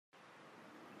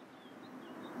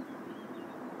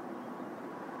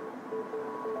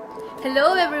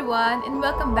Hello everyone and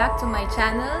welcome back to my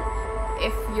channel.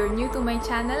 If you're new to my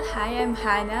channel, hi, I'm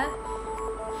Hannah.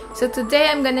 So today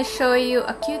I'm gonna show you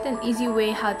a cute and easy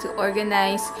way how to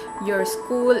organize your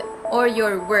school or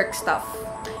your work stuff.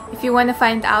 If you want to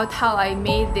find out how I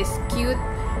made this cute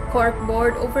cork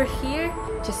board over here,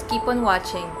 just keep on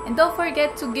watching. And don't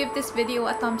forget to give this video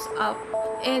a thumbs up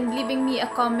and leaving me a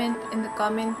comment in the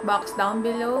comment box down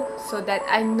below so that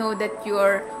I know that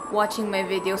you're watching my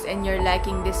videos and you're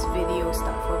liking this video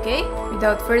stuff, okay?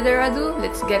 Without further ado,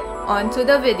 let's get on to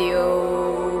the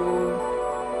video.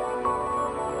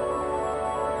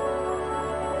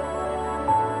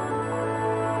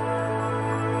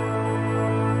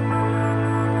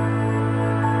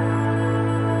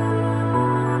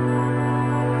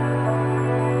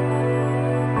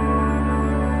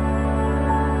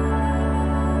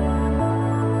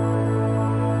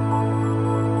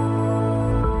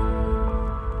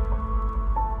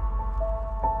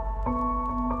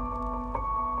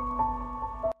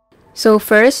 So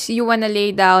first, you want to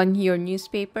lay down your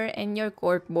newspaper and your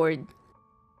cork board.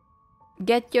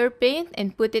 Get your paint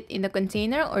and put it in a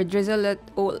container or drizzle it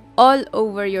all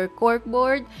over your cork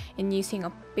board, and using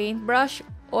a paintbrush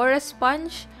or a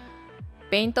sponge,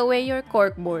 paint away your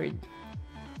cork board.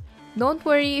 Don't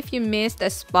worry if you missed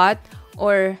a spot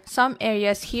or some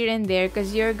areas here and there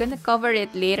because you're gonna cover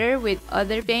it later with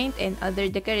other paint and other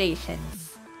decorations.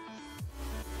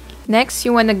 Next,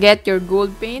 you want to get your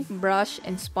gold paint, brush,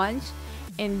 and sponge,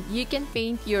 and you can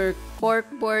paint your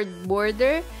corkboard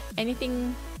border,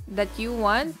 anything that you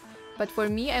want. But for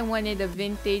me, I wanted a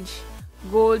vintage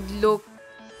gold look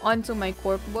onto my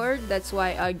corkboard. That's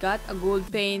why I got a gold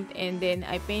paint and then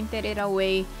I painted it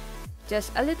away.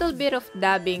 Just a little bit of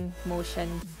dabbing motion.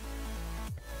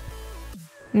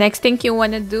 Next thing you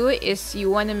want to do is you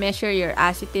want to measure your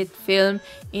acetate film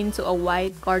into a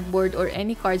white cardboard or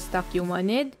any cardstock you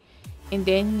wanted. And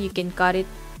then you can cut it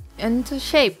into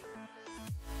shape.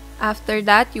 After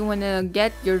that, you want to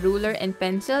get your ruler and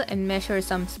pencil and measure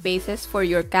some spaces for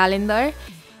your calendar.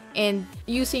 And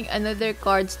using another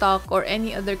cardstock or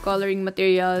any other coloring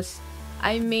materials,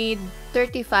 I made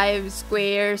 35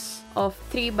 squares of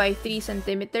 3 by 3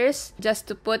 centimeters just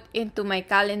to put into my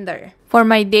calendar. For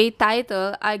my day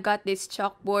title, I got this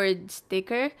chalkboard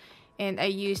sticker and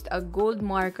I used a gold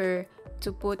marker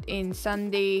to put in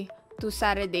Sunday to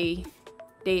Saturday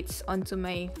dates onto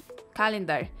my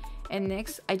calendar. And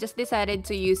next, I just decided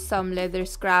to use some leather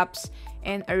scraps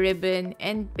and a ribbon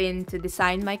and pin to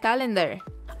design my calendar.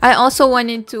 I also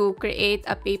wanted to create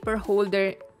a paper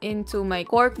holder into my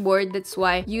cork board. That's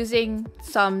why using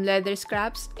some leather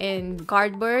scraps and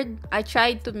cardboard, I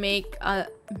tried to make a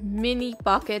mini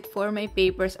pocket for my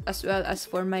papers as well as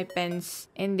for my pens.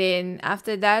 And then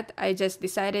after that, I just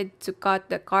decided to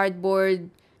cut the cardboard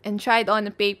and tried on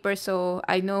the paper so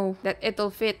I know that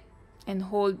it'll fit and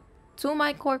hold to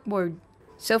my corkboard.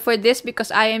 So for this,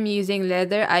 because I am using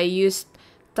leather, I used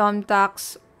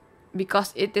thumbtacks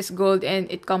because it is gold and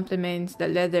it complements the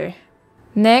leather.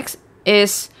 Next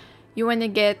is you want to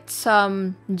get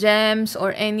some gems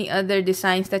or any other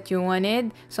designs that you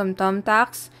wanted, some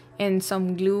thumbtacks and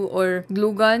some glue or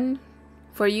glue gun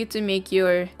for you to make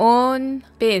your own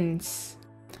pins.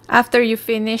 After you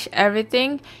finish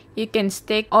everything, you can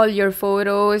stick all your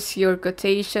photos, your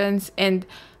quotations, and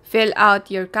fill out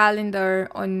your calendar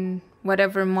on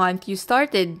whatever month you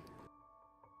started.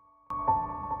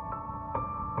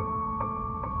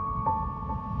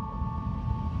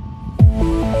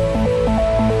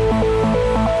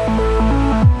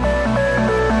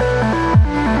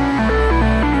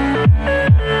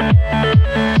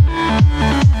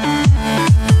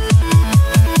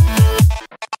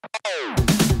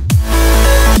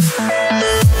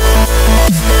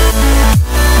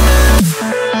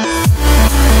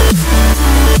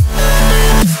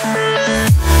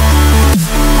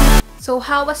 So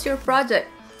how was your project?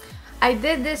 I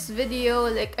did this video,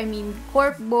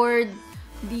 corkboard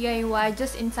DIY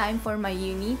just in time for my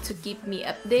uni to keep me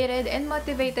updated and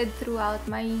motivated throughout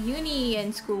my uni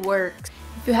and schoolwork.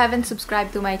 If you haven't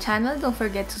subscribed to my channel, don't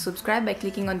forget to subscribe by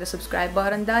clicking on the subscribe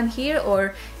button down here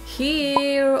or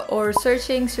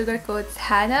searching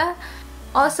Sugarcoatshannah.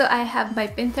 Also, I have my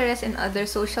Pinterest and other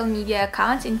social media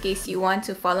accounts in case you want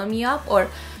to follow me up or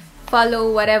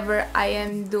follow whatever I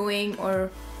am doing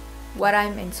or what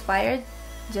I'm inspired.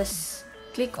 Just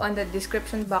click on the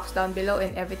description box down below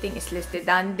and everything is listed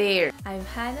down there. I'm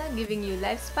Hannah, giving you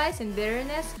life spice and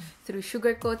bitterness through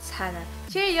Sugarcoatshannah.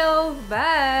 Cheerio!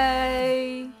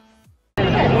 Bye!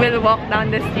 We'll walk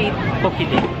down the street.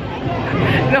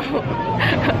 No.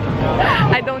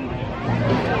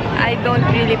 I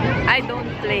don't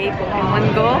play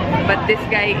Pokemon Go, but this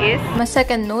guy is. My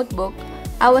second notebook,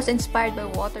 I was inspired by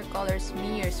watercolor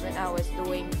smears when I was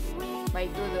doing my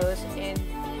doodles, and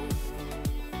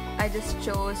I just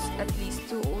chose at least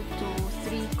 2 to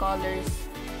 3 colors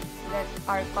that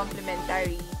are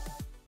complementary